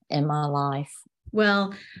happier in my life.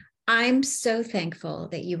 Well, I'm so thankful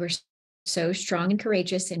that you were so strong and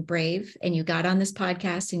courageous and brave, and you got on this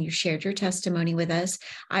podcast and you shared your testimony with us.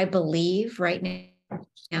 I believe right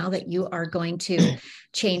now that you are going to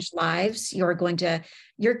change lives. You're going to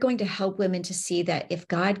help women to see that if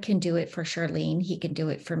God can do it for Charlene, he can do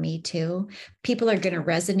it for me too. People are going to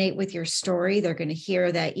resonate with your story. They're going to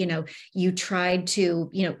hear that, you tried to,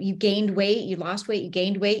 you gained weight, you lost weight, you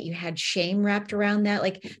gained weight, you had shame wrapped around that.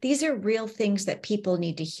 Like, these are real things that people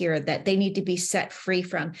need to hear, that they need to be set free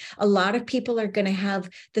from. A lot of people are going to have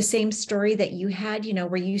the same story that you had,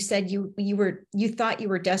 where you said you thought you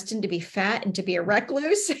were destined to be fat and to be a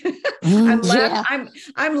recluse.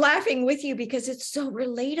 I'm laughing with you because it's so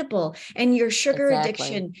relatable. And your sugar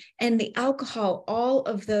addiction and the alcohol, all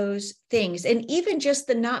of those things, and even just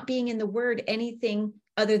the not being in the word anything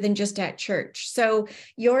other than just at church. So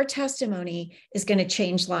your testimony is going to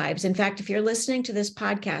change lives. In fact, if you're listening to this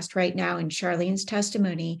podcast right now and Charlene's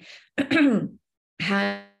testimony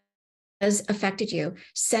has affected you,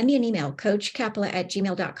 send me an email,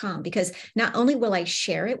 coachcapella@gmail.com, because not only will I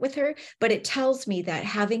share it with her, but it tells me that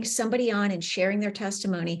having somebody on and sharing their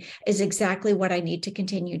testimony is exactly what I need to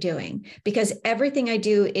continue doing, because everything I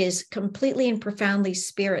do is completely and profoundly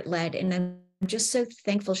spirit-led. And I'm just so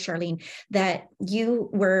thankful, Charlene, that you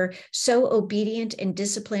were so obedient and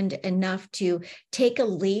disciplined enough to take a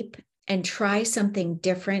leap and try something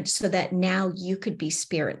different so that now you could be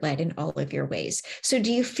spirit-led in all of your ways. So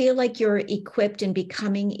do you feel like you're equipped and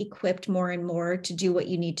becoming equipped more and more to do what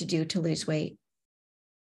you need to do to lose weight?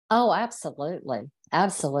 Oh, absolutely.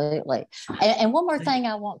 Absolutely. And one more thing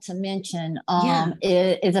I want to mention Yeah.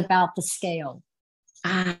 is about the scale.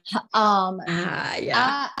 Ah, Um,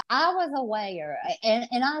 yeah. I was aware, and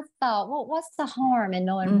I thought, well, what's the harm in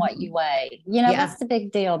knowing what you Mhm. weigh? Yeah. What's the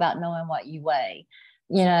big deal about knowing what you weigh?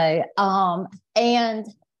 And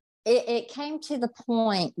it came to the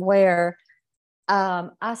point where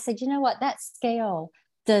I said, you know what, that scale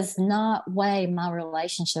does not weigh my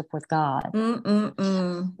relationship with God.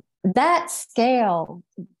 Mm-mm-mm. That scale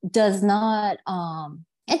does not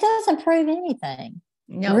it doesn't prove anything.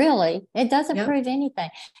 No. Really, it doesn't Yep. prove anything.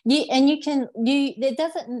 You it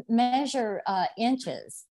doesn't measure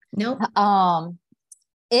inches. Nope. um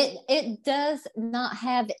it does not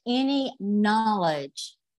have any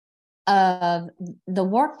knowledge of the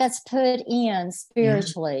work that's put in Yeah.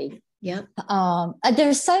 spiritually. Yep.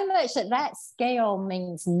 There's so much that scale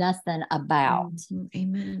means nothing about.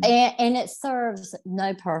 Amen. And it serves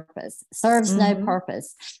no Hmm.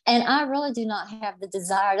 purpose. And I really do not have the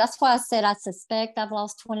desire. That's why I said I suspect I've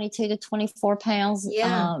lost 22 to 24 pounds.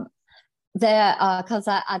 Yeah. That because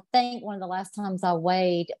I think one of the last times I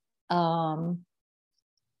weighed,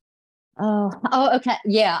 okay.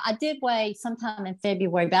 Yeah, I did weigh sometime in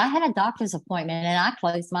February, but I had a doctor's appointment and I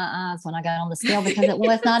closed my eyes when I got on the scale because it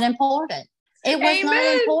was not important. It was not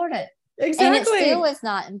Amen. important. And it still Exactly. is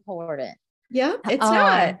not important. Yeah, it's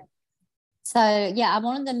not. Um, so yeah, I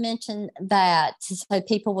wanted to mention that so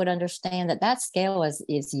people would understand that that scale is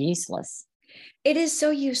useless. It is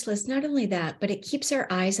so useless. Not only that, but it keeps our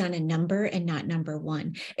eyes on a number and not number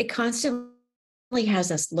one. It constantly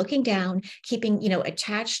has us looking down, keeping,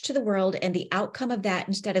 attached to the world and the outcome of that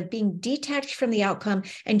instead of being detached from the outcome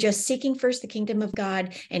and just seeking first the kingdom of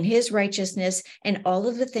God and his righteousness and all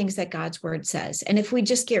of the things that God's word says. And if we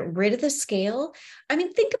just get rid of the scale, I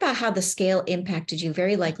mean, think about how the scale impacted you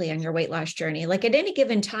very likely on your weight loss journey. Like at any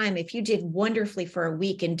given time, if you did wonderfully for a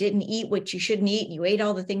week and didn't eat what you shouldn't eat, you ate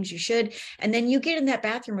all the things you should, and then you get in that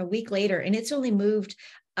bathroom a week later and it's only moved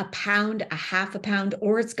a pound, a half a pound,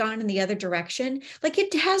 or it's gone in the other direction. Like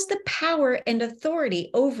it has the power and authority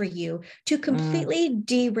over you to Mm, completely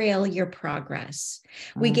derail your progress.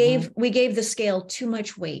 We hmm. gave we gave the scale too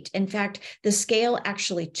much weight. In fact, the scale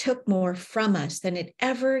actually took more from us than it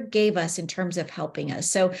ever gave us in terms of helping us.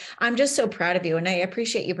 So I'm just so proud of you. And I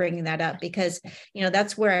appreciate you bringing that up because,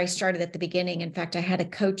 that's where I started at the beginning. In fact, I had a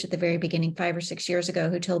coach at the very beginning 5 or 6 years ago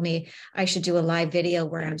who told me I should do a live video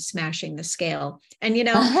where I'm smashing the scale. And,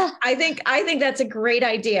 I think that's a great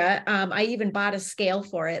idea. I even bought a scale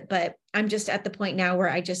for it, but I'm just at the point now where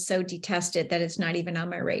I just so detest it that it's not even on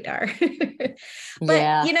my radar. But,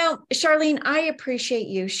 Yeah. Charlene, I appreciate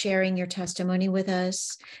you sharing your testimony with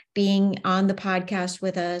us, being on the podcast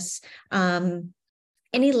with us.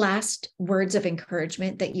 Any last words of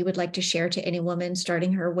encouragement that you would like to share to any woman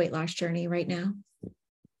starting her weight loss journey right now?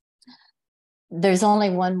 There's only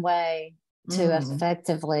one way to Mm,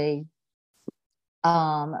 effectively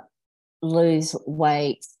um, lose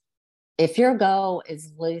weight. If your goal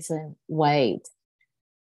is losing weight,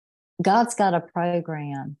 God's got a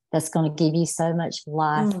program that's going to give you so much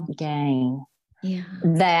life mm, gain yeah,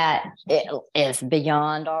 that it is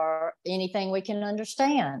beyond our anything we can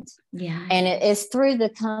understand. yeah, And it it is. is through the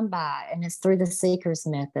come by, and it's through the seeker's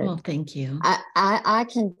method. Well, thank you. I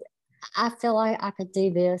can I feel like I could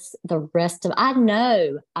do this the rest of I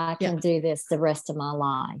know I Yeah, can do this the rest of my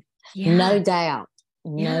life. yeah, No doubt.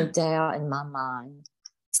 No yeah. doubt in my mind.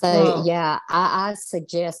 So Well, yeah, I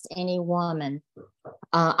suggest any woman.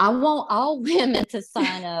 I want all women to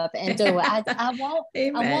sign up and do it. I want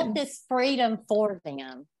amen. this freedom for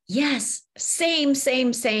them. Yes, same,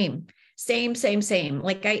 same, same. Same, same, same.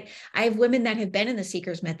 Like I have women that have been in the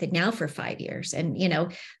seekers method now for 5 years and,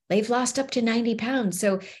 they've lost up to 90 pounds.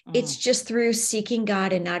 So it's Mm. just through seeking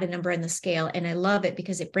God and not a number on the scale. And I love it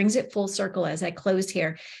because it brings it full circle as I close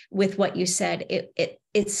here with what you said.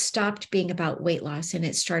 It stopped being about weight loss and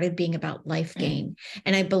it started being about life gain.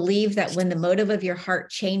 And I believe that when the motive of your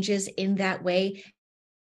heart changes in that way,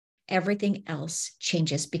 everything else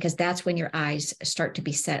changes because that's when your eyes start to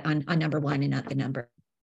be set on number one and not the number.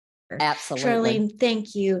 Absolutely. Charlene,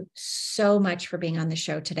 thank you so much for being on the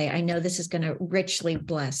show today. I know this is going to richly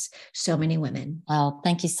bless so many women. Well,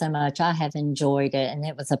 thank you so much. I have enjoyed it, and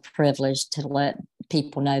it was a privilege to let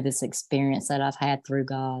people know this experience that I've had through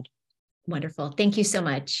God. Wonderful. Thank you so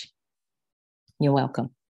much. You're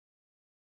welcome.